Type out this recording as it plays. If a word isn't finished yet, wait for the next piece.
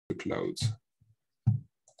cloud.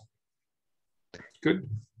 Good.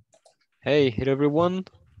 Hey, hello everyone.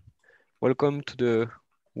 Welcome to the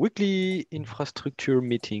weekly infrastructure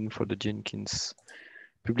meeting for the Jenkins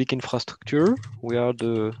public infrastructure. We are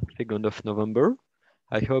the 2nd of November.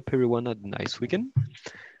 I hope everyone had a nice weekend.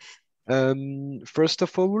 First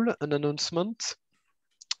of all, an announcement.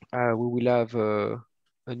 We will have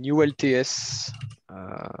a new LTS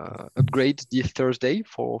upgrade this Thursday,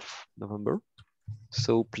 4th November.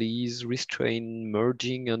 So please restrain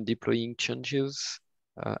merging and deploying changes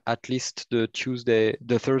at least the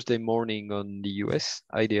Thursday morning on the US.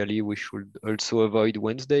 Ideally, we should also avoid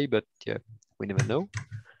Wednesday, but yeah, we never know.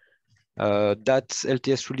 That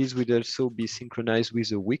LTS release will also be synchronized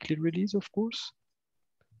with a weekly release, of course,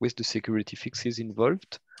 with the security fixes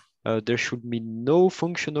involved. There should be no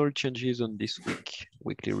functional changes on this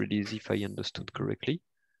weekly release, if I understood correctly.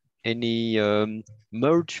 Any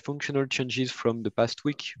merge functional changes from the past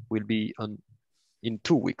week will be in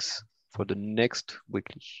 2 weeks for the next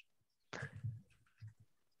weekly.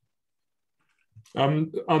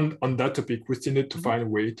 On that topic, we still need to find a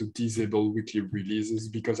way to disable weekly releases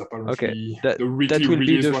because apparently the weekly will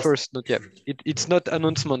be the first. Not yet. It's not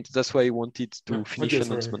announcement. That's why I wanted to finish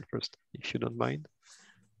announcement first, if you don't mind.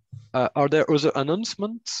 Are there other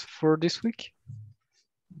announcements for this week?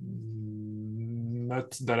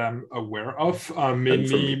 Not that I'm aware of.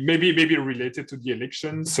 Maybe related to the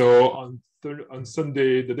election. So on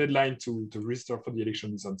Sunday, the deadline to register for the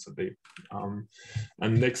election is on Sunday.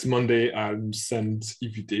 And next Monday, I'll send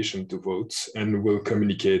invitation to vote and we'll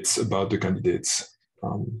communicate about the candidates.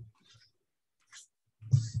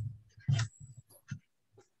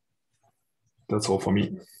 That's all for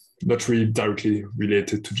me. Not really directly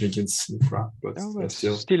related to Jenkins Infra, but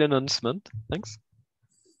still an announcement. Thanks.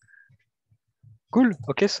 Cool.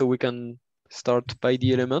 Okay, so we can start by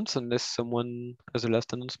the elements unless someone has a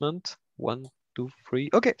last announcement. 1, 2, 3.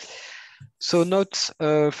 Okay. So note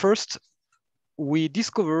first, we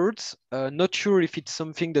discovered, not sure if it's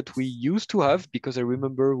something that we used to have, because I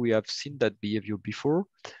remember we have seen that behavior before.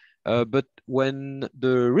 But when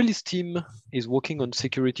the release team is working on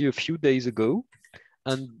security a few days ago,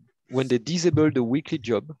 and when they disable the weekly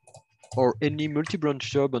job or any multi-branch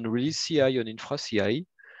job on release CI on infra CI,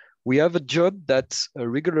 we have a job that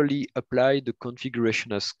regularly applies the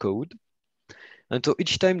configuration as code. And so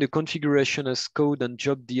each time the configuration as code and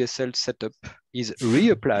job DSL setup is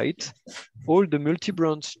reapplied, all the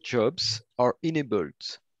multi-branch jobs are enabled.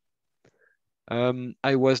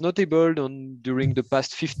 I was not able during the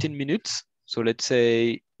past 15 minutes. So let's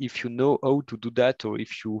say if you know how to do that, or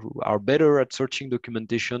if you are better at searching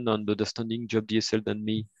documentation and understanding job DSL than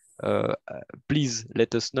me, please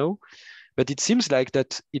let us know. But it seems like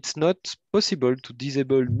that it's not possible to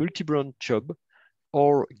disable multi-branch job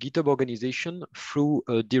or GitHub organization through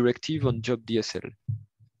a directive on job DSL.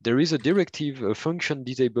 There is a directive, a function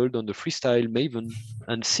disabled on the freestyle, Maven,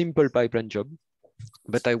 and simple pipeline job,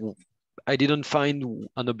 but I didn't find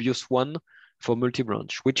an obvious one for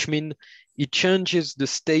multi-branch, which means it changes the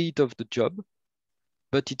state of the job,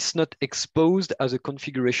 but it's not exposed as a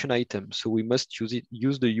configuration item. So we must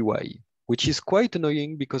use the UI, which is quite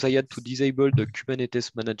annoying because I had to disable the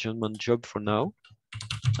Kubernetes management job for now.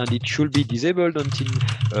 And it should be disabled until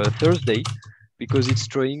Thursday because it's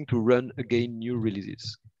trying to run again new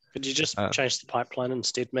releases. Could you just change the pipeline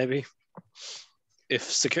instead, maybe? If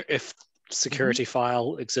security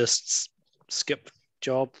file exists, skip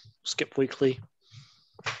job, skip weekly.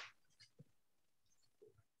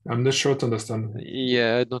 I'm not sure to understand.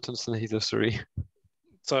 Yeah, I don't understand either, sorry.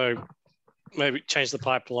 So maybe change the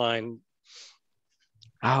pipeline.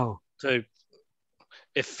 How? So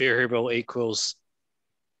if variable equals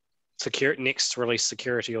next release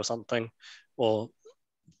security or something, or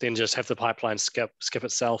then just have the pipeline skip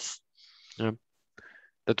itself. Yeah.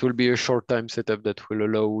 That will be a short time setup that will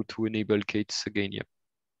allow to enable Kates again, yeah.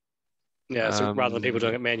 Yeah, so rather than people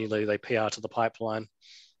doing it manually, they PR to the pipeline.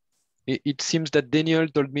 It seems that Daniel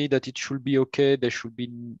told me that it should be okay. There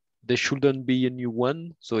shouldn't be a new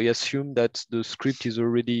one. So I assume that the script is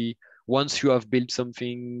already, once you have built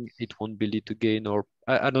something, it won't build it again, or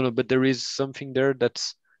I don't know, but there is something there that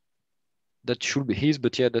should be his,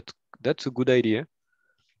 but yeah, that's a good idea.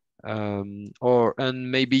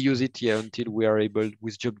 And maybe use it, yeah, until we are able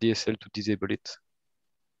with job DSL to disable it.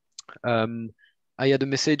 I had a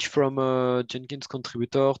message from a Jenkins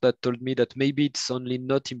contributor that told me that maybe it's only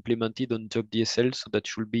not implemented on job DSL, so that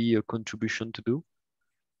should be a contribution to do.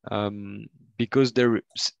 Because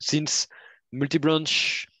since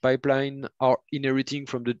multi-branch pipeline are inheriting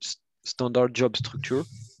from the standard job structure,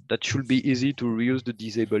 that should be easy to reuse. The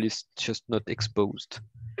disable is just not exposed.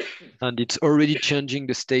 and it's already changing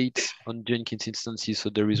the state on Jenkins instances. So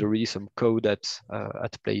there is already some code at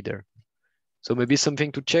play there. So maybe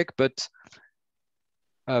something to check, but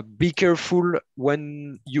be careful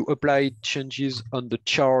when you apply changes on the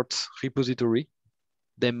chart repository.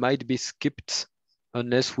 They might be skipped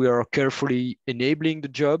unless we are carefully enabling the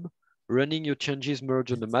job, running your changes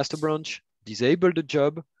merge on the master branch, disable the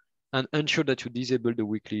job, and ensure that you disable the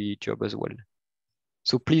weekly job as well.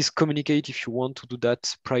 So please communicate if you want to do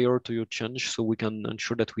that prior to your change so we can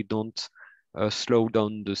ensure that we don't slow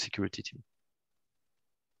down the security team.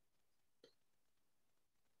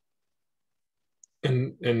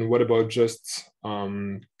 And what about just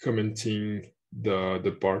commenting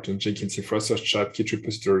the part on Jenkins Infra chat Git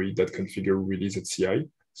repository that configure release at CI?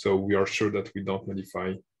 So we are sure that we don't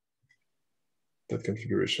modify that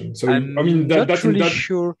configuration. So I'm not really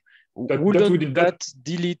sure. Wouldn't that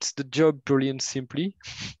delete the job purely and simply?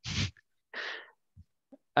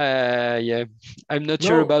 Yeah, I'm not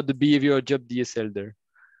sure about the behavior of job DSL there.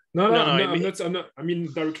 I'm not. I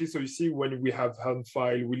mean directly. So you see, when we have Helm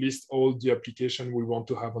file, we list all the application we want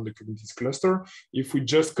to have on the Kubernetes cluster. If we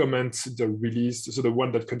just comment the release, so the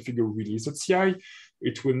one that configure release at CI,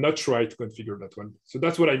 it will not try to configure that one. So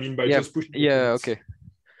that's what I mean by just pushing. Yeah. Okay.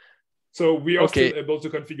 So we are still able to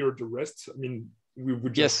configure the rest. I mean, we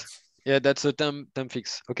would just. Yes. Yeah, that's a time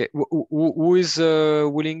fix. Okay. Who is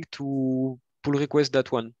willing to pull request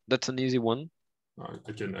that one? That's an easy one.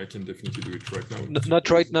 I can definitely do it right now. Not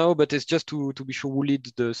right now, but it's just to be sure who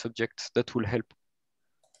leads the subject. That will help.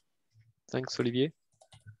 Thanks, Olivier.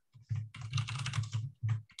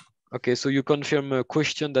 Okay, so you confirm a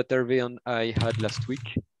question that Hervé and I had last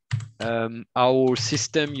week. Our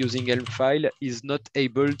system using Helm file is not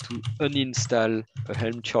able to uninstall a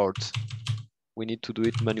Helm chart. We need to do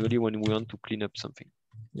it manually when we want to clean up something.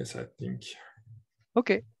 Yes, I think.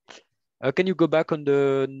 Okay. Can you go back on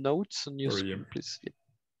the notes on your screen, please? Yeah.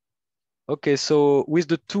 Okay, so with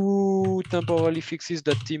the two temporary fixes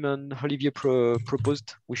that Tim and Olivier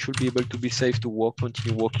proposed, we should be able to be safe to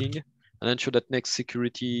continue working and ensure that next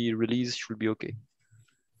security release should be okay.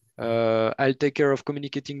 I'll take care of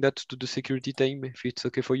communicating that to the security team if it's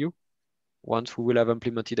okay for you, once we will have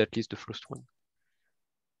implemented at least the first one.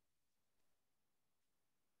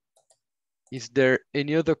 Is there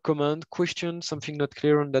any other comment, question, something not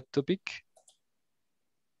clear on that topic?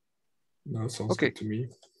 No, sounds good to me.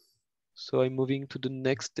 So I'm moving to the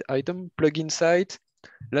next item, plugin site.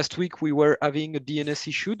 Last week, we were having a DNS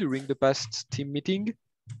issue during the past team meeting.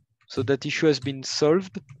 So that issue has been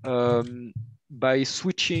solved by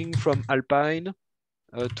switching from Alpine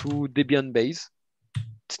to Debian base.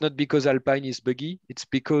 It's not because Alpine is buggy, it's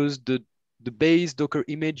because the base Docker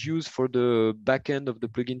image used for the backend of the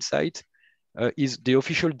plugin site is the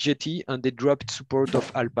official Jetty, and they dropped support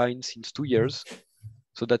of Alpine since 2 years.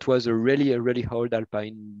 So that was a really old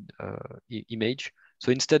Alpine image.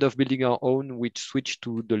 So instead of building our own, we switched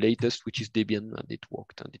to the latest, which is Debian, and it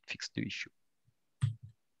worked and it fixed the issue.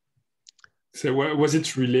 So was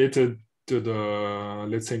it related to the,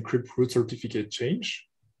 let's say, encrypt root certificate change?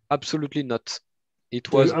 Absolutely not.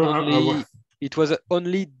 It was it was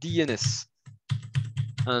only DNS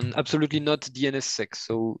and absolutely not DNSSEC.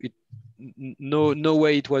 So no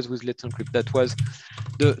way it was with Let's Encrypt. That was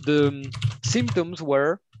the symptoms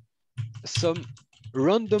were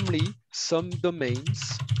randomly some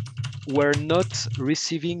domains were not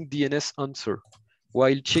receiving DNS answer.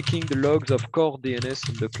 While checking the logs of core DNS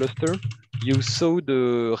on the cluster, you saw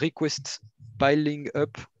the requests piling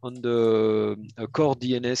up on the core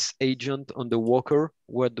DNS agent on the worker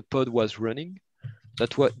where the pod was running.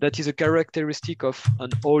 That is a characteristic of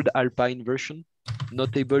an old Alpine version,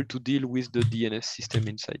 not able to deal with the DNS system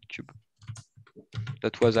inside Kube.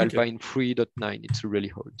 That was Alpine 3.9. It's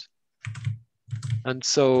really old. And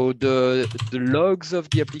so the logs of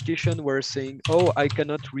the application were saying, oh, I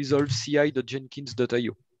cannot resolve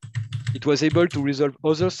ci.jenkins.io. It was able to resolve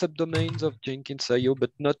other subdomains of Jenkins.io,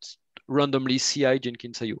 but not randomly ci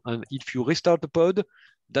Jenkins.io. And if you restart the pod,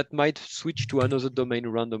 that might switch to another domain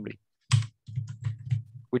randomly,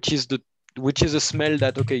 which is a smell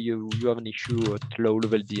that, okay, you have an issue at low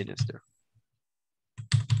level DNS there.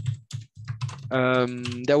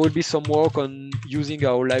 There will be some work on using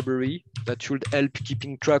our library that should help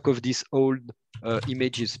keeping track of these old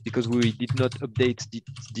images, because we did not update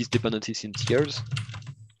these dependencies since years.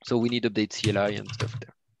 So we need to update CLI and stuff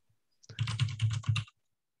there.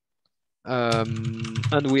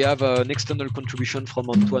 And we have an external contribution from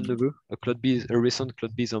Antoine Neveu, a recent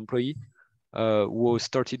CloudBees employee, who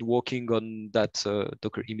started working on that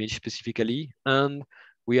Docker image specifically. And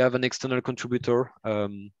we have an external contributor,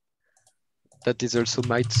 that is also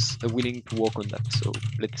might willing to work on that. So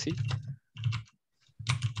let's see.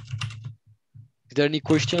 Is there any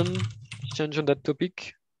question, exchange on that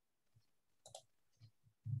topic?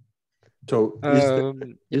 So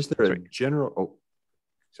is there a general, oh,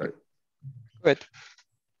 sorry. Go ahead.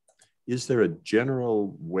 Is there a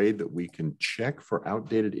general way that we can check for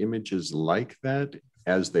outdated images like that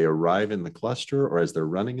as they arrive in the cluster or as they're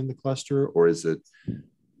running in the cluster? Or is it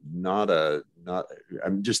not,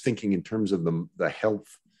 I'm just thinking in terms of the health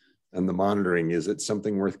and the monitoring, is it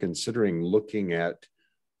something worth considering looking at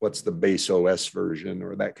what's the base OS version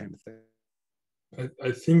or that kind of thing?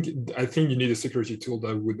 I think you need a security tool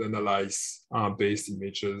that would analyze based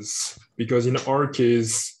images, because in our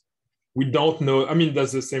case, we don't know. I mean,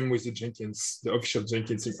 that's the same with the Jenkins, the official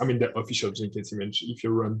Jenkins. I mean, the official Jenkins image. If you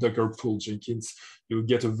run Docker pull Jenkins, you'll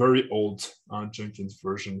get a very old Jenkins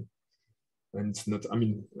version. And it's not, I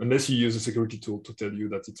mean, unless you use a security tool to tell you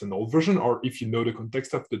that it's an old version, or if you know the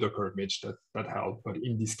context of the Docker image, that helps. But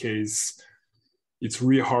in this case, it's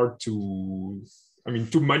really hard to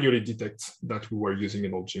manually detect that we were using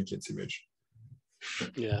an old Jenkins image.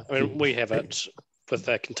 Yeah, I mean, we have it with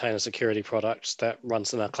our container security product that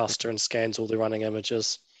runs in our cluster and scans all the running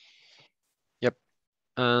images. Yep.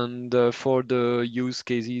 And for the use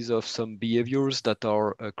cases of some behaviors that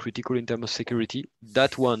are critical in terms of security,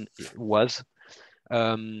 that one was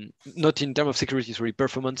not in terms of security, sorry,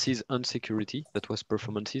 performances and security. That was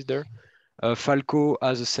performances there. Falco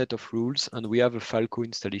has a set of rules, and we have a Falco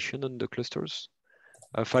installation on the clusters.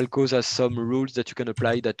 Falco has some rules that you can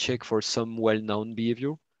apply that check for some well-known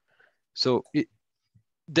behavior. So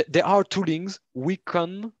there are toolings we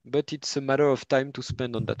can, but it's a matter of time to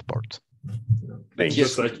spend on that part.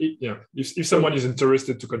 Yes, like if someone is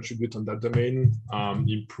interested to contribute on that domain,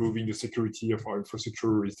 improving the security of our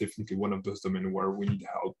infrastructure is definitely one of those domains where we need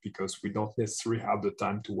help, because we don't necessarily have the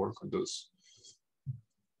time to work on those.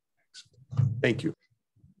 Thank you.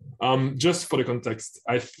 Just for the context,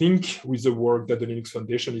 I think with the work that the Linux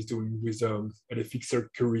Foundation is doing with LFX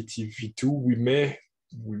Security V2, we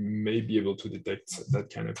may be able to detect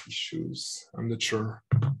that kind of issues. I'm not sure,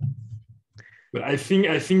 but I think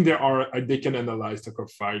they can analyze Docker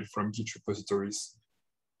file from Git repositories.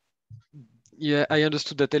 Yeah, I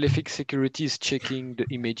understood that LFX Security is checking the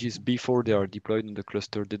images before they are deployed in the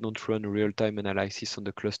cluster. They don't run real-time analysis on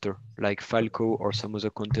the cluster like Falco or some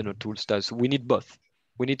other container tools does. We need both.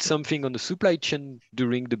 We need something on the supply chain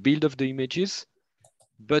during the build of the images,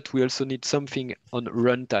 but we also need something on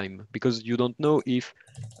runtime, because you don't know if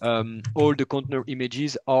all the container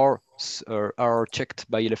images are checked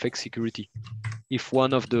by LFX Security. If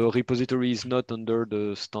one of the repositories is not under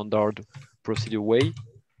the standard procedure way,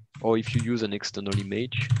 or if you use an external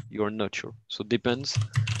image, you're not sure. So depends.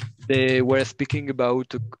 They were speaking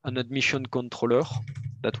about an admission controller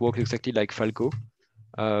that works exactly like Falco,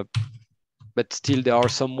 but still there are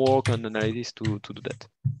some work and analysis to do that.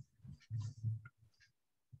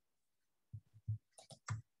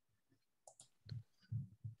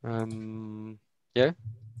 Yeah,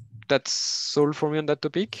 that's all for me on that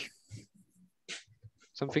topic.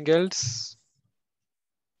 Something else?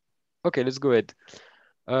 Okay, let's go ahead.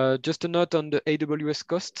 Just a note on the AWS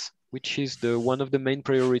costs, which is one of the main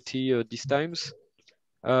priority these times.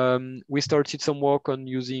 We started some work on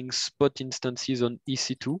using spot instances on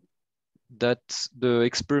EC2. That the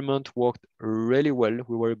experiment worked really well.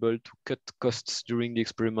 We were able to cut costs during the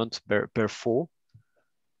experiment per 4,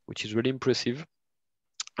 which is really impressive.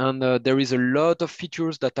 And there is a lot of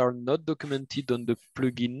features that are not documented on the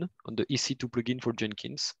plugin, on the EC2 plugin for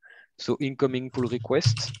Jenkins. So incoming pull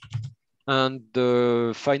requests. And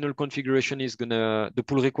the final configuration is the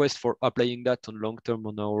pull request for applying that on long-term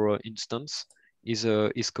on our instance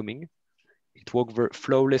is coming. It worked very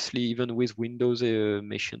flawlessly even with Windows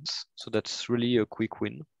machines. So that's really a quick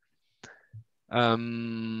win.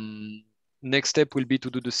 Next step will be to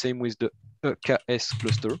do the same with the EKS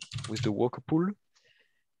cluster, with the worker pool.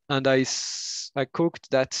 And I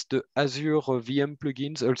cooked that the Azure VM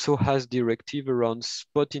plugins also has directive around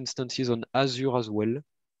spot instances on Azure as well.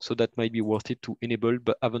 So that might be worth it to enable,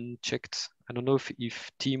 but I haven't checked. I don't know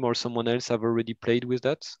if Tim or someone else have already played with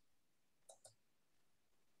that.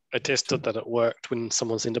 I tested that it worked when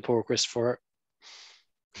someone sent a pull request for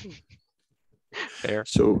it. Fair.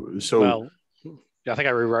 Well, yeah, I think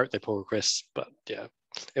I rewrote the pull request, but yeah,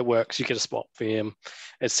 it works. You get a spot VM.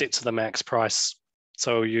 It's set to the max price,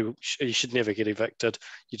 so you should never get evicted.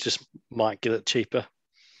 You just might get it cheaper.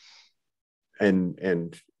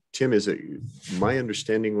 And Tim, my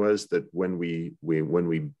understanding was that when we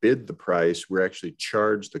bid the price, we're actually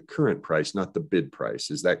charged the current price, not the bid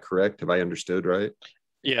price. Is that correct? Have I understood right?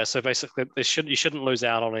 Yeah, so basically, you shouldn't lose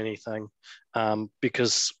out on anything,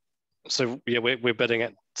 because we're bidding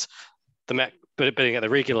at bidding at the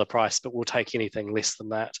regular price, but we'll take anything less than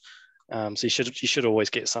that. So you should always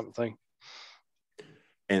get something.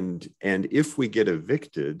 And if we get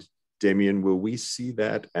evicted, Damien, will we see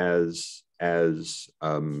that as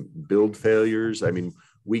build failures? I mean,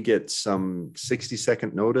 we get some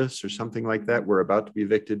 60-second notice or something like that. We're about to be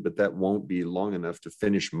evicted, but that won't be long enough to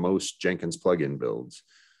finish most Jenkins plugin builds.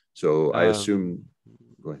 So I assume.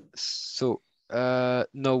 Go ahead. So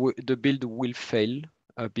no, the build will fail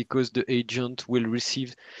because the agent will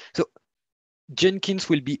receive. So Jenkins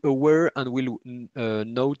will be aware and will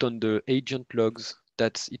note on the agent logs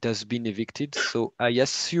that it has been evicted. So I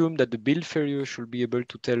assume that the build failure should be able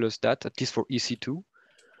to tell us that, at least for EC2.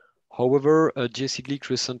 However, JC Glick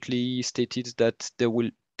recently stated that there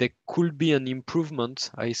could be an improvement.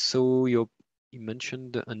 I saw you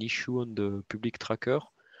mentioned an issue on the public tracker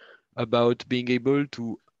about being able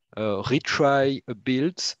to retry a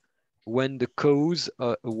build when the cause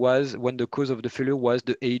of the failure was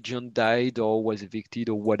the agent died or was evicted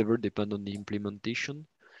or whatever, depend on the implementation.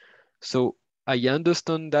 So I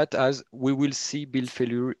understand that as we will see build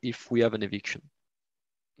failure if we have an eviction.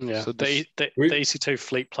 Yeah, so the EC2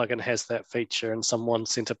 Fleet plugin has that feature, and someone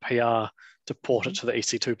sent a PR to port it to the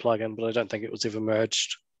EC2 plugin, but I don't think it was ever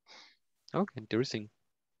merged. Okay, interesting.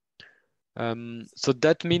 So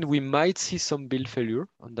that means we might see some build failure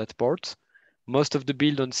on that part. Most of the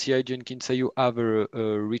build on CI Jenkins IO have a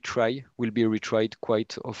retry, will be retried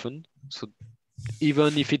quite often. So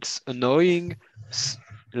even if it's annoying,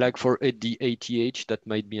 like for the ATH, that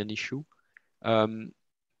might be an issue.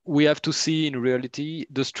 We have to see in reality,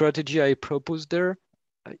 the strategy I propose there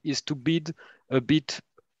is to bid a bit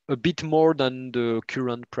more than the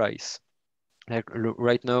current price. Like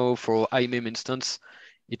right now for IMEM instance,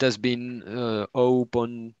 it has been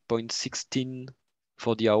 0.16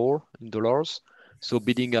 for the hour in dollars. So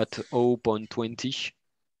bidding at 0.20,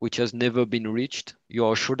 which has never been reached, you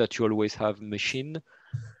are sure that you always have machine.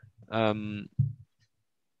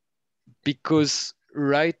 Because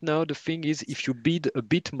right now, the thing is, if you bid a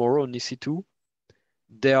bit more on EC2,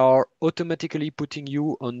 they are automatically putting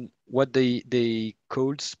you on what they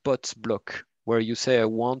call spot block, where you say, I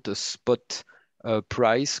want a spot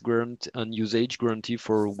price grant and usage guarantee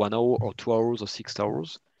for 1 hour or 2 hours or 6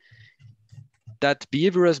 hours. That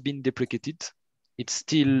behavior has been deprecated. It's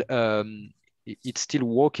still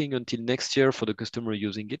working until next year for the customer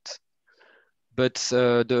using it. But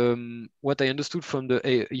what I understood from the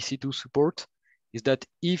EC2 support is that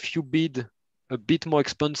if you bid a bit more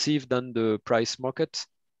expensive than the price market,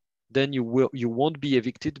 then you won't be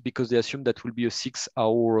evicted because they assume that will be a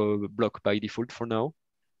 6-hour block by default for now.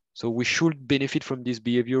 So we should benefit from this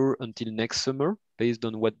behavior until next summer based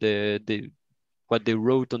on what they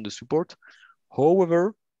wrote on the support.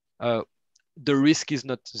 However, the risk is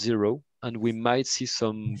not zero, and we might see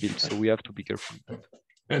some builds, so we have to be careful.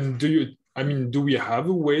 And do we have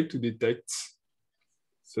a way to detect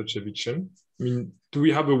such eviction? I mean, do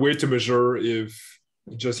we have a way to measure if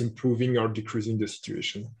just improving or decreasing the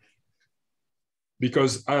situation?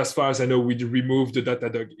 Because as far as I know, we removed the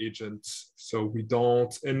Datadog agent, so we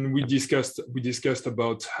don't. And we discussed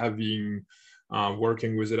about having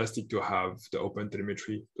working with Elastic to have the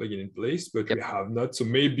OpenTelemetry plugin in place, but we have not. So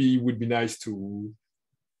maybe it would be nice to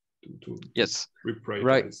yes.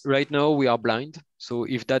 reprioritize. Right now we are blind. So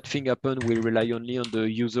if that thing happens, we rely only on the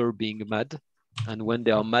user being mad. And when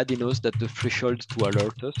they are mad enough, that the threshold to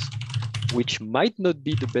alert us, which might not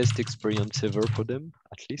be the best experience ever for them,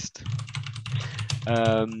 at least.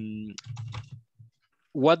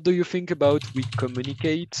 What do you think about we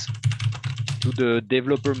communicate to the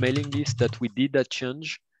developer mailing list that we did that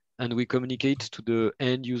change, and we communicate to the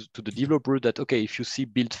end user, to the developer that, okay, if you see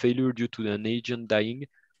build failure due to an agent dying,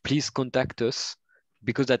 please contact us,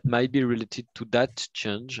 because that might be related to that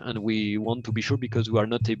change, and we want to be sure because we are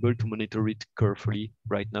not able to monitor it carefully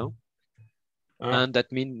right now. And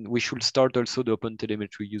that means we should start also the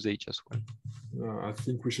OpenTelemetry usage as well. I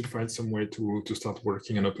think we should find some way to start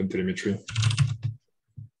working on OpenTelemetry.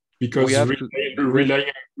 Because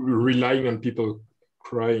relying on people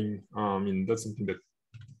crying, I mean, that's something that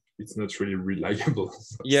it's not really reliable.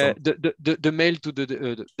 Yeah, the mail to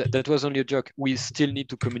that was only a joke. We still need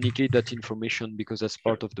to communicate that information because that's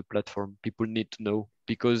part of the platform. People need to know,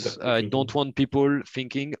 because I don't want people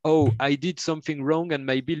thinking, oh, I did something wrong and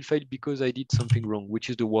my bill failed because I did something wrong,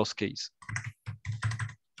 which is the worst case.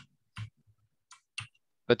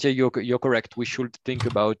 But yeah, you're correct. We should think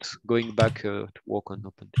about going back to work on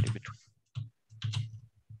OpenTelemetry.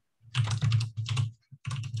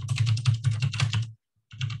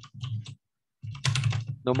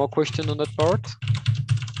 No more question on that part?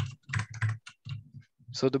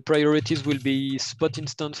 So the priorities will be spot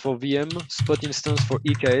instance for VM, spot instance for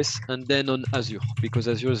EKS, and then on Azure, because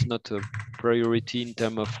Azure is not a priority in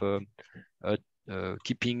terms of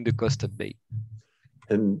keeping the cost at bay.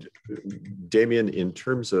 And Damien, in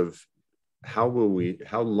terms of how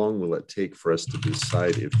long will it take for us to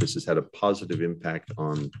decide if this has had a positive impact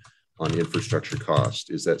on infrastructure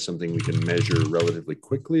cost? Is that something we can measure relatively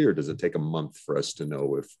quickly, or does it take a month for us to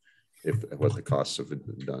know if what the costs have been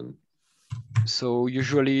done? So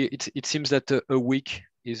usually it seems that a week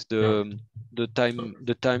is the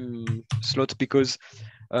time slot, because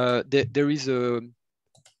there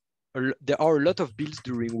are a lot of builds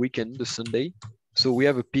during weekend, the Sunday. So we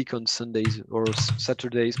have a peak on Sundays or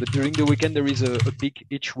Saturdays, but during the weekend there is a peak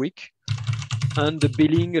each week, and the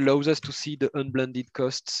billing allows us to see the unblended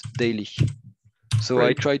costs daily. So right.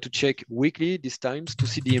 I try to check weekly these times to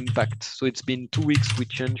see the impact. So it's been 2 weeks we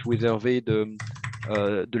changed with Hervé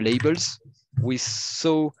the labels. We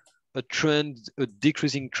saw a trend, a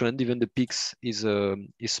decreasing trend. Even the peaks is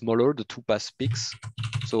smaller, the 2 past peaks.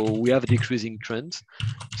 So we have decreasing trends.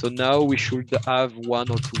 So now we should have 1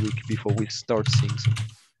 or 2 weeks before we start seeing something.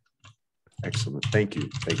 Excellent. Thank you.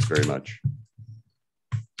 Thanks very much.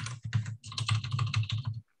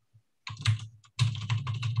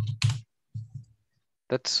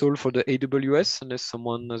 That's all for the AWS, unless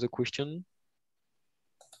someone has a question.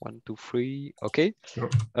 1, 2, 3. Okay. Sure.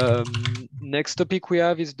 Next topic we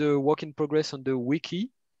have is the work in progress on the wiki.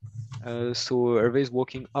 So Hervé is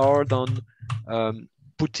working hard on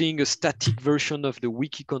putting a static version of the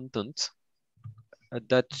wiki content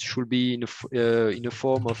that should be in a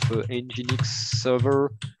form of Nginx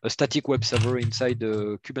server, a static web server inside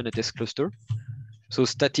the Kubernetes cluster. So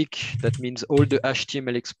static, that means all the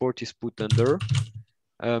HTML export is put under.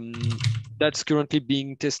 That's currently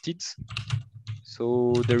being tested.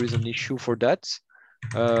 So there is an issue for that.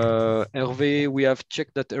 Hervé, we have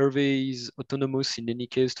checked that Hervé is autonomous in any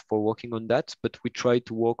case for working on that, but we try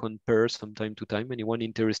to work on pairs from time to time. Anyone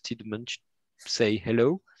interested, say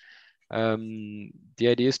hello. The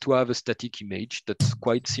idea is to have a static image that's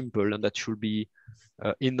quite simple, and that should be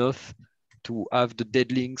enough to have the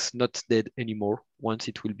dead links not dead anymore once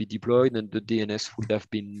it will be deployed and the DNS would have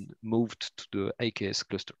been moved to the AKS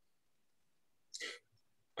cluster.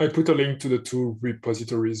 I put a link to the 2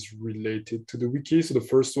 repositories related to the wiki. So the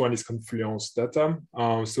first one is Confluence data.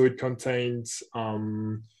 So it contains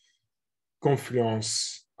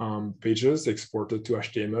Confluence pages exported to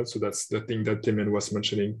HTML. So that's the thing that Damien was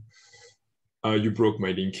mentioning. You broke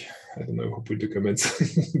my link. I don't know who put the comments.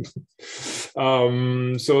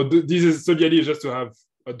 So the idea is just to have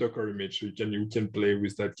a Docker image. You can play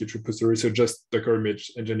with that Git repository. So just Docker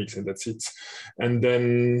image, Nginx, and that's it. And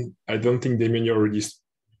then I don't think Damien already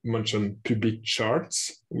mentioned public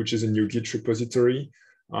charts, which is a new Git repository.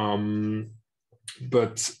 But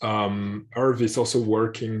Hervé is also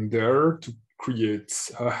working there to create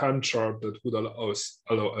a Helm chart that would allow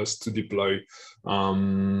us to deploy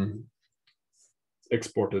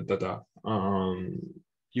exported data.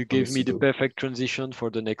 You gave me the perfect transition for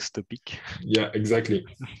the next topic. Yeah, exactly.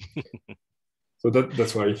 So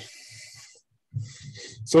that's why.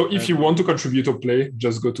 So if you want to contribute or play,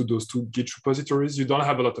 just go to those 2 Git repositories. You don't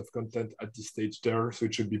have a lot of content at this stage there, so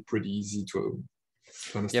it should be pretty easy to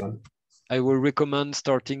understand. Yep. I will recommend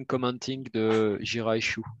starting commenting the Jira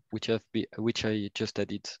issue, which I just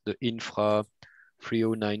added, the Infra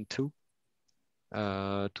 3092.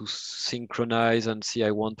 To synchronize and see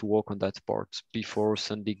I want to work on that part before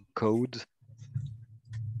sending code,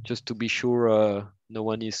 just to be sure no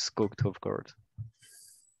one is caught off guard.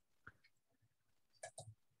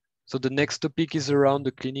 So the next topic is around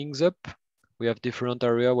the cleanings up. We have different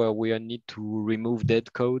area where we need to remove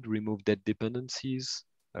dead code, remove dead dependencies,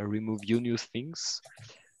 remove unused things.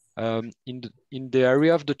 In the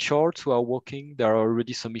area of the charts we are working, there are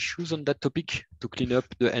already some issues on that topic to clean up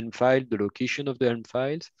the end file, the location of the end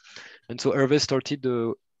files. And so Hervé started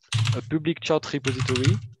a public chart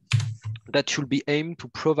repository that should be aimed to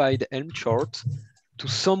provide Helm chart to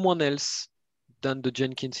someone else than the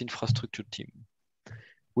Jenkins infrastructure team,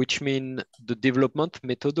 which means the development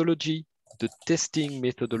methodology, the testing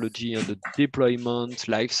methodology, and the deployment,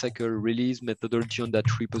 lifecycle, release methodology on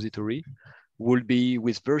that repository will be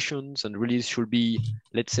with versions, and release should be,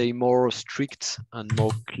 let's say, more strict and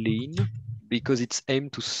more clean, because it's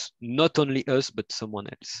aimed to not only us, but someone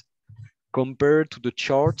else. Compared to the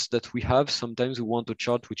charts that we have, sometimes we want a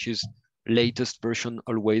chart which is latest version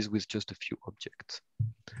always with just a few objects.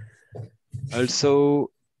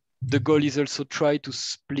 Also, The goal is also try to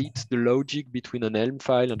split the logic between an Helm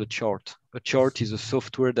file and a chart. A chart is a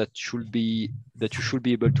software that you should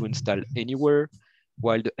be able to install anywhere,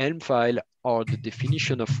 while the Helm file are the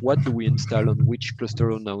definition of what do we install on which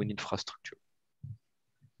cluster on our infrastructure.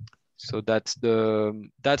 So that's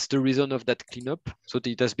the reason of that cleanup. So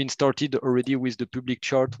it has been started already with the public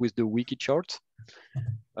chart, with the wiki chart.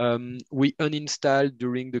 We uninstalled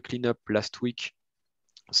during the cleanup last week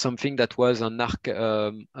something that was a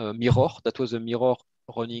mirror, that was a mirror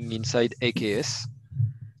running inside AKS.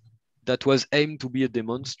 That was aimed to be a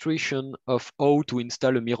demonstration of how to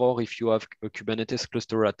install a mirror if you have a Kubernetes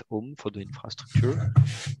cluster at home for the infrastructure.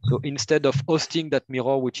 So instead of hosting that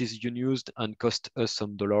mirror, which is unused and cost us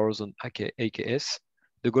some dollars on AKS,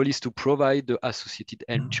 the goal is to provide the associated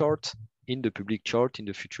Helm chart in the public chart in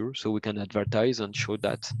the future, so we can advertise and show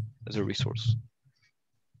that as a resource.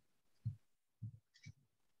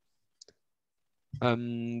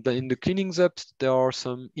 In the cleanings up, there are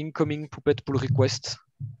some incoming Puppet pull requests,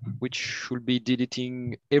 which should be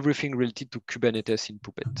deleting everything related to Kubernetes in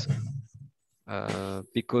Puppet.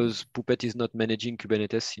 Because Puppet is not managing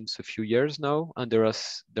Kubernetes since a few years now, and there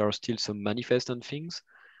are still some manifests and things.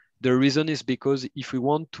 The reason is because if we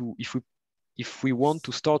want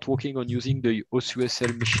to start working on using the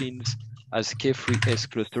OSUSL machines as K3 S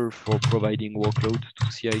cluster for providing workloads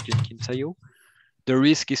to CI Jenkins IO, the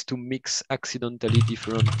risk is to mix accidentally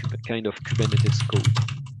different kind of Kubernetes code.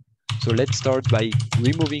 So let's start by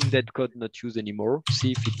removing that code not used anymore,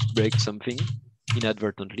 see if it breaks something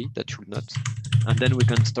inadvertently that should not, and then we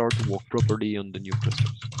can start to work properly on the new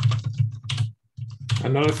clusters.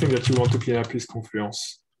 Another thing that you want to clean up is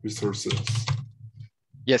Confluence resources.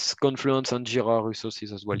 Yes, Confluence and Jira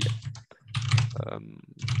resources as well.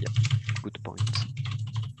 Yeah, good point.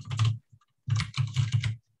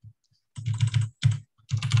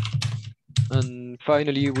 And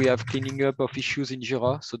finally, we have cleaning up of issues in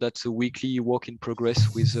Jira. So that's a weekly work in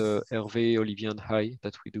progress with Hervé, Olivier, and Hai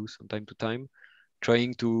that we do from time to time,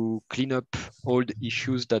 trying to clean up old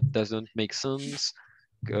issues that doesn't make sense,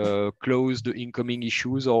 close the incoming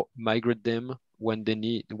issues or migrate them when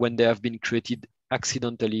they have been created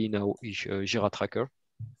accidentally in our Jira tracker.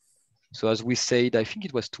 So as we said, I think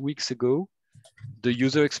it was 2 weeks ago, the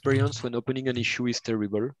user experience when opening an issue is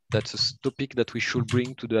terrible. That's a topic that we should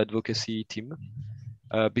bring to the advocacy team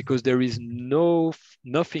because there is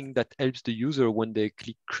nothing that helps the user when they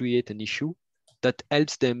click create an issue that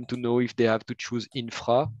helps them to know if they have to choose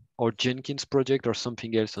Infra or Jenkins project or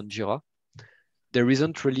something else on Jira. There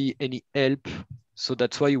isn't really any help. So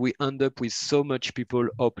that's why we end up with so much people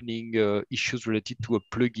opening issues related to a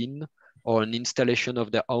plugin or an installation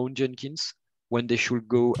of their own Jenkins when they should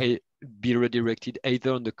go be redirected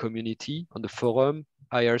either on the community, on the forum,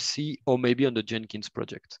 IRC, or maybe on the Jenkins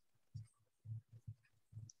project.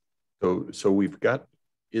 So we've got,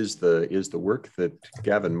 is the work that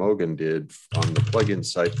Gavin Mogan did on the plugin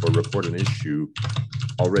site for report an issue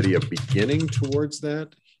already a beginning towards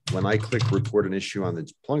that? When I click report an issue on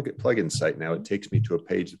the plugin site now, it takes me to a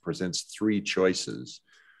page that presents 3 choices.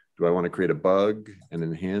 Do I want to create a bug, an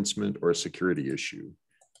enhancement, or a security issue?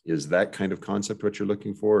 Is that kind of concept what you're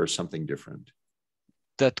looking for, or something different?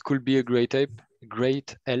 That could be a great help.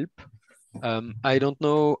 I don't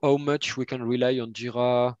know how much we can rely on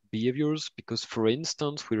Jira behaviors, because for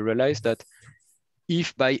instance, we realized that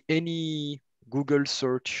if by any Google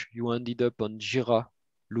search you ended up on Jira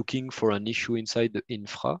looking for an issue inside the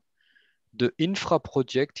infra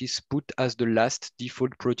project is put as the last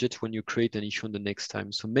default project when you create an issue the next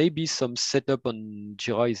time. So maybe some setup on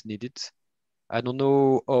Jira is needed. I don't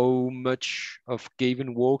know how much of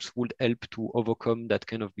Gavin works would help to overcome that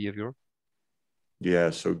kind of behavior.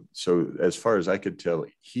 Yeah, so as far as I could tell,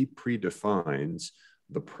 he predefines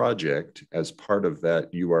the project as part of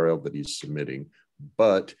that URL that he's submitting,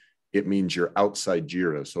 but it means you're outside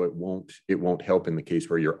Jira, so it won't help in the case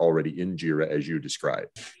where you're already in Jira as you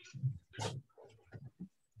described.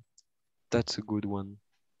 That's a good one.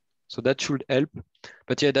 So that should help.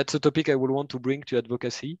 But yeah, that's a topic I would want to bring to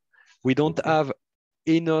advocacy. We don't have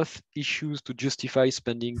enough issues to justify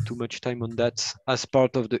spending too much time on that as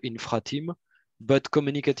part of the infra team, but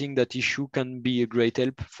communicating that issue can be a great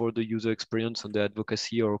help for the user experience and the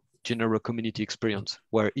advocacy or general community experience,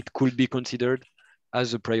 where it could be considered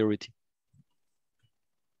as a priority.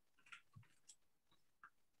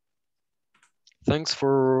 Thanks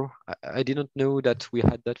for, I didn't know that we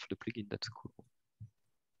had that for the plugin. That's cool.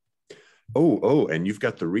 Oh, and you've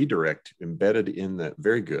got the redirect embedded in that.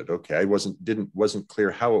 Very good. Okay, I wasn't clear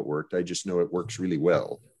how it worked. I just know it works really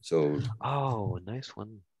well. So. Oh, nice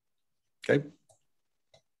one. Okay.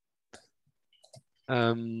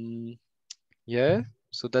 Yeah,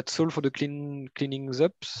 So that's all for the cleanings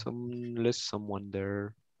up. Unless someone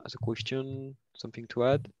there has a question, something to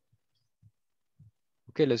add.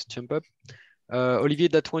 Okay, let's jump up. Olivier,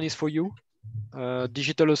 that one is for you.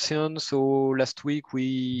 Digital Ocean. So last week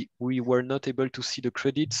we were not able to see the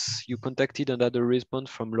credits. You contacted and had a response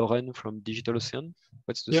from Lauren from Digital Ocean.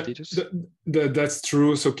 What's the status? That's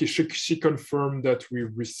true. So she confirmed that we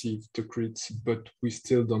received the credits, but we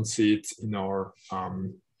still don't see it in our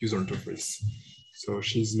user interface. So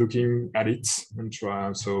she's looking at it and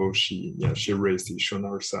try. So she raised the issue on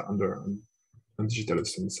our side on Digital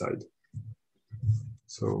Ocean side.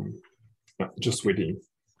 So just waiting.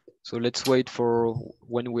 So let's wait for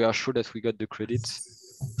when we are sure that we got the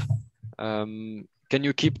credits. Can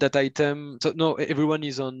you keep that item? So no, everyone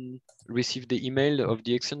is on receive the email of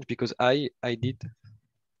the exchange because I did.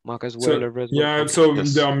 Mark as well. So, yeah, so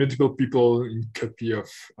yes. There are multiple people in copy of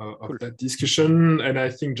cool. That discussion, and I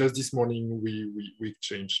think just this morning we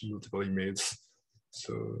changed multiple emails.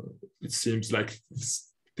 So it seems like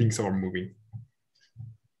things are moving.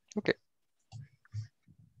 Okay.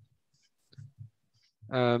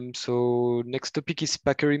 So next topic is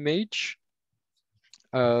Packer image.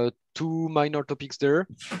 Two minor topics there.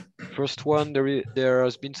 First one, there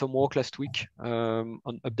has been some work last week on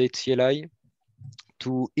update CLI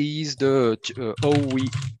to ease the how we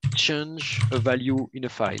change a value in a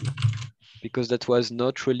file, because that was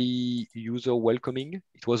not really user welcoming.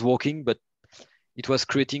 It was working, but it was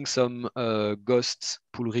creating some ghost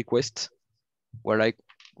pull requests, where like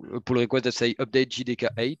a pull request that say update JDK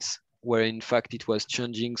 8, where in fact it was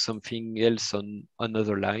changing something else on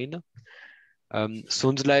another line.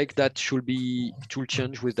 Sounds like that should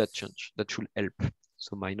change with that change. That should help.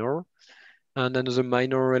 So minor. And another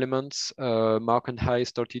minor elements, Mark and I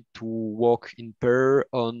started to work in pair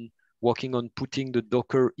on working on putting the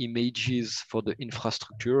Docker images for the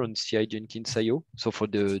infrastructure on CI Jenkins IO, so for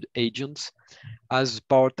the agents, as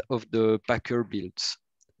part of the Packer builds,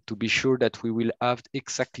 to be sure that we will have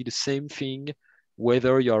exactly the same thing,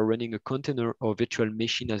 whether you are running a container or virtual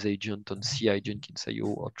machine as agent on CI Jenkins IO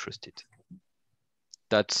or trusted.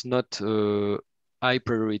 That's not high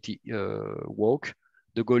priority work.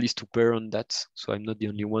 The goal is to pair on that. So I'm not the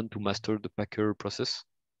only one to master the Packer process.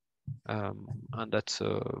 And that's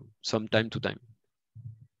some time to time.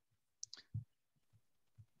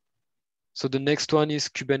 So the next one is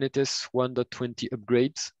Kubernetes 1.20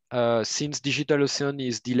 upgrades. Since Digital Ocean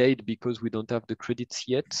is delayed because we don't have the credits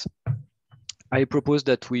yet, I propose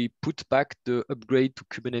that we put back the upgrade to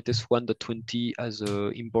Kubernetes 1.20 as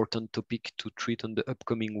an important topic to treat on the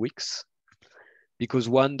upcoming weeks, because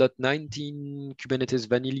 1.19 Kubernetes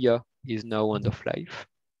Vanilla is now end of life.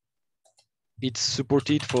 It's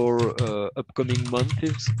supported for upcoming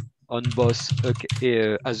months on both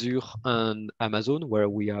Azure and Amazon, where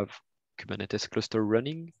we have Kubernetes cluster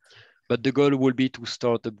running, but the goal will be to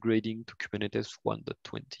start upgrading to Kubernetes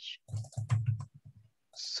 1.20.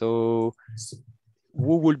 So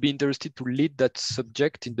who will be interested to lead that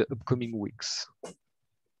subject in the upcoming weeks?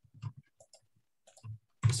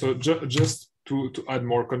 So just to add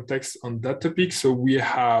more context on that topic, so we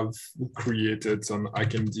have created some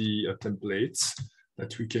ICMD templates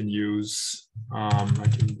that we can use,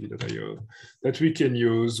 ICMD.io, that we can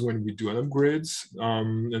use when we do an upgrade.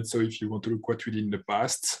 And so if you want to look what we did in the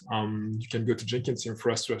past, you can go to Jenkins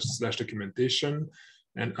Infra /documentation,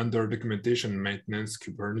 and under documentation maintenance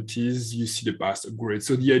Kubernetes, you see the past upgrade.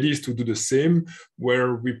 So the idea is to do the same,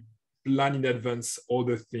 where we plan in advance all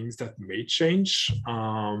the things that may change.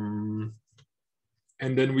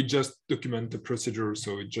 And then we just document the procedure,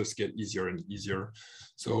 so it just gets easier and easier.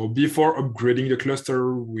 So before upgrading the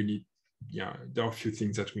cluster, we need, there are a few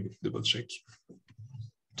things that we need to double check.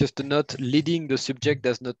 Just a note, leading the subject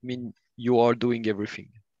does not mean you are doing everything.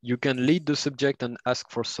 You can lead the subject and ask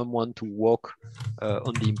for someone to work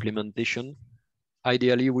on the implementation.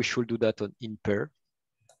 Ideally, we should do that in pair.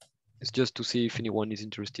 It's just to see if anyone is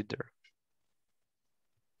interested there.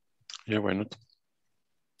 Yeah, why not?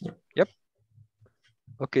 Yep.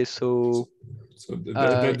 Okay, so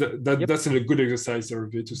that's a good exercise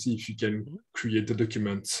survey to see if you can create the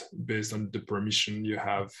document based on the permission you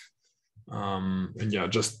have, and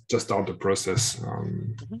just start the process.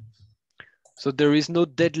 So there is no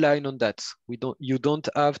deadline on that. You don't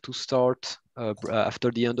have to start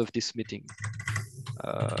after the end of this meeting.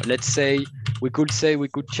 Let's say we could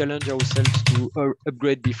challenge ourselves to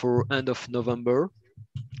upgrade before end of November.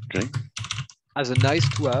 Okay. As a nice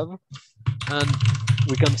to have, and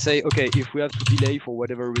we can say, okay, if we have to delay for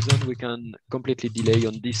whatever reason, we can completely delay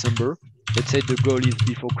on December. Let's say the goal is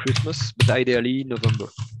before Christmas, but ideally November.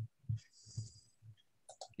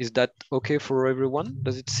 Is that okay for everyone?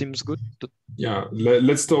 Does it seems good? Yeah,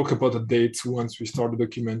 let's talk about the dates once we start the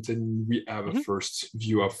document and we have a first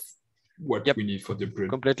view of what we need for the build.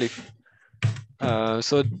 Completely.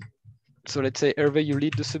 So let's say, Hervé, you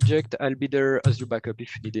lead the subject. I'll be there as your backup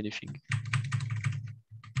if you need anything.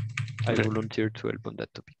 I volunteer to help on that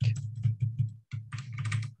topic.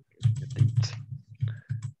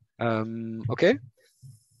 Okay,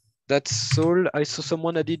 that's all. I saw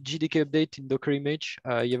someone added GDK update in Docker image.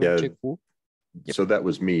 You haven't checked who? Yep. So that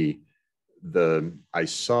was me. I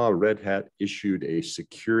saw Red Hat issued a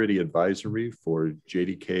security advisory for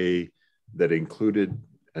JDK that included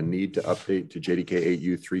a need to update to JDK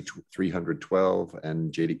 8U 312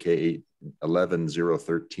 and JDK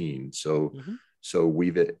 8.11.013. So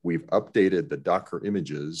we've updated the Docker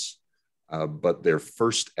images, but their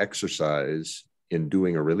first exercise in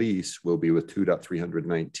doing a release will be with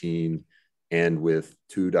 2.319 and with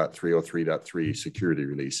 2.303.3 security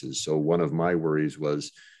releases. So one of my worries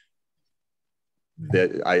was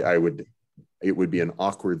that it would be an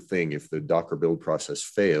awkward thing if the Docker build process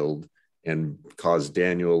failed and caused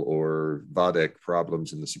Daniel or Vadek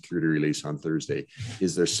problems in the security release on Thursday.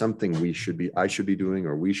 Is there something I should be doing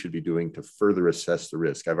or we should be doing to further assess the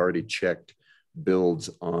risk? I've already checked builds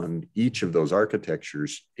on each of those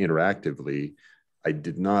architectures interactively. I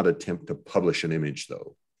did not attempt to publish an image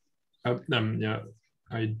though. Yeah,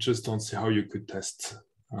 I just don't see how you could test.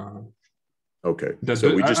 Okay,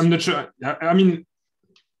 I'm not sure. I mean,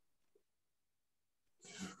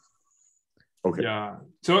 okay. Yeah.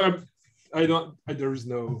 So there is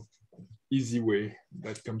no easy way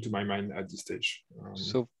that come to my mind at this stage.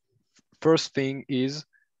 So first thing is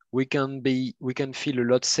we can feel a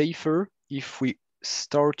lot safer if we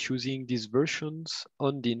start using these versions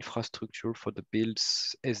on the infrastructure for the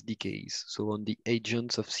builds SDKs. So on the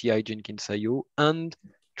agents of CI Jenkins IO and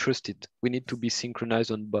trusted. We need to be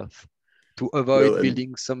synchronized on both to avoid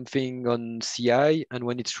building something on CI, and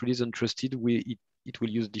when it's released on trusted, it will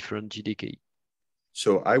use different JDK.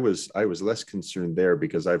 So I was less concerned there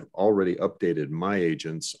because I've already updated my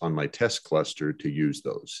agents on my test cluster to use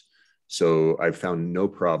those. So I've found no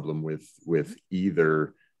problem with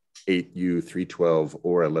either 8U 312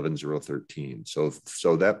 or 11.013. So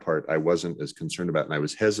that part I wasn't as concerned about, and I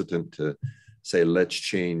was hesitant to say let's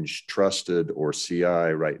change trusted or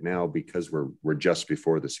CI right now because we're just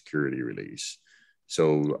before the security release.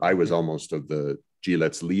 So I was almost of the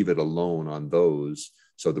let's leave it alone on those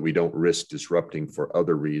so that we don't risk disrupting for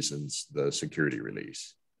other reasons the security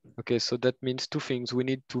release. Okay, so that means two things. We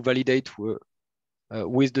need to validate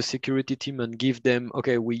with the security team and give them,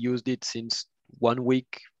 okay, we used it since 1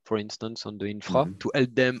 week, for instance, on the infra to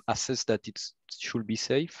help them assess that it should be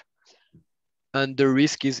safe. And the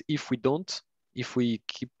risk is if we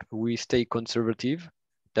stay conservative,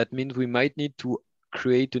 that means we might need to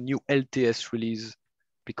create a new LTS release,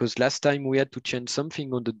 because last time we had to change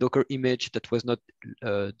something on the Docker image that was not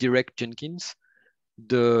direct Jenkins.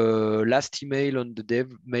 The last email on the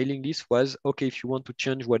dev mailing list was, okay, if you want to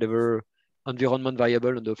change whatever environment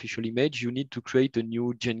variable on the official image, you need to create a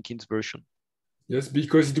new Jenkins version. Yes,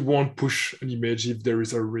 because it won't push an image if there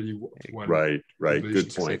is already one. Right.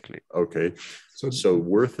 Good point. Exactly. Okay. So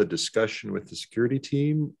worth a discussion with the security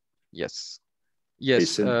team? Yes,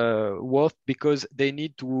 worth, because they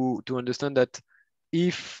need to understand that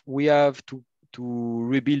if we have to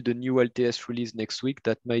rebuild a new LTS release next week,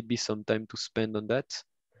 that might be some time to spend on that.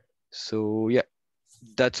 So yeah,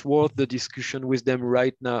 that's worth the discussion with them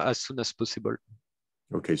right now as soon as possible.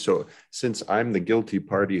 Okay, so since I'm the guilty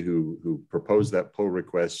party who proposed that pull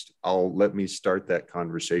request, let me start that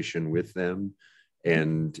conversation with them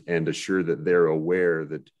and assure that they're aware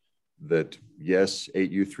that yes,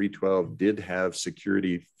 8U 312 did have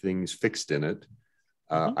security things fixed in it.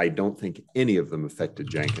 I don't think any of them affected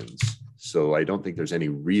Jenkins. So I don't think there's any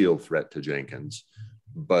real threat to Jenkins,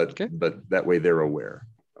 but that way they're aware.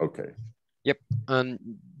 Okay. Yep, and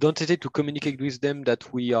don't hesitate to communicate with them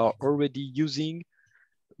that we are already using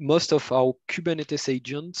most of our Kubernetes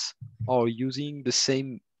agents are using the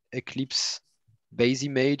same Eclipse base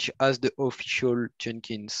image as the official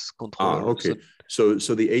Jenkins controller. Okay. So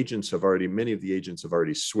the agents many of the agents have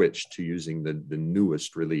already switched to using the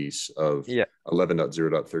newest release of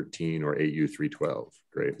 11.0.13 or 8U 312.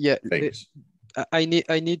 Great. Yeah. Thanks. I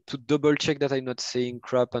need to double check that I'm not saying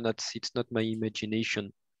crap and that it's not my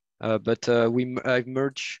imagination. But I've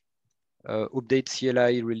merged update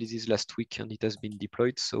CLI releases last week and it has been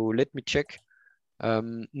deployed. So let me check.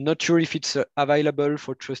 Not sure if it's available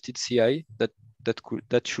for trusted CI. That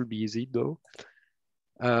should be easy though.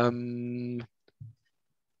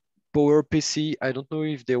 PowerPC, I don't know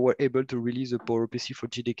if they were able to release a PowerPC for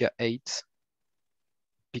JDK 8.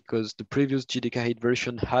 because the previous JDK8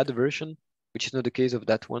 version had a version, which is not the case of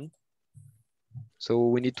that one. So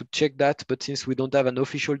we need to check that, but since we don't have an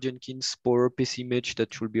official Jenkins PowerPC image,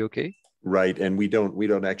 that should be okay. Right, and we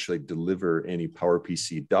don't actually deliver any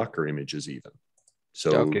PowerPC Docker images even.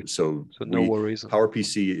 So, okay. so no worries.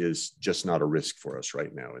 PowerPC is just not a risk for us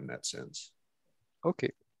right now in that sense.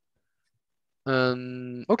 Okay.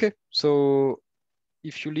 Okay, so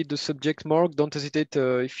if you lead the subject, Mark, don't hesitate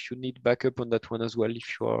if you need backup on that one as well.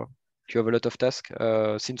 If you have a lot of tasks,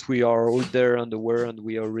 since we are all there and aware, and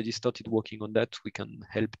we already started working on that, we can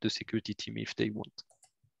help the security team if they want.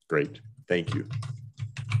 Great, thank you.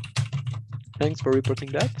 Thanks for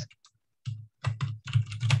reporting that.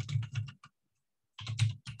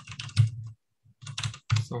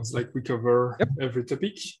 Sounds like we cover every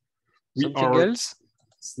topic. Something else?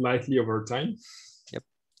 Slightly over time. Yep.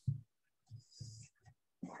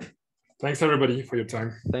 Thanks everybody for your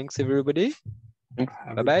time. Thanks everybody.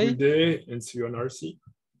 Have Bye-bye. a good day and see you on RC.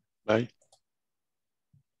 Bye.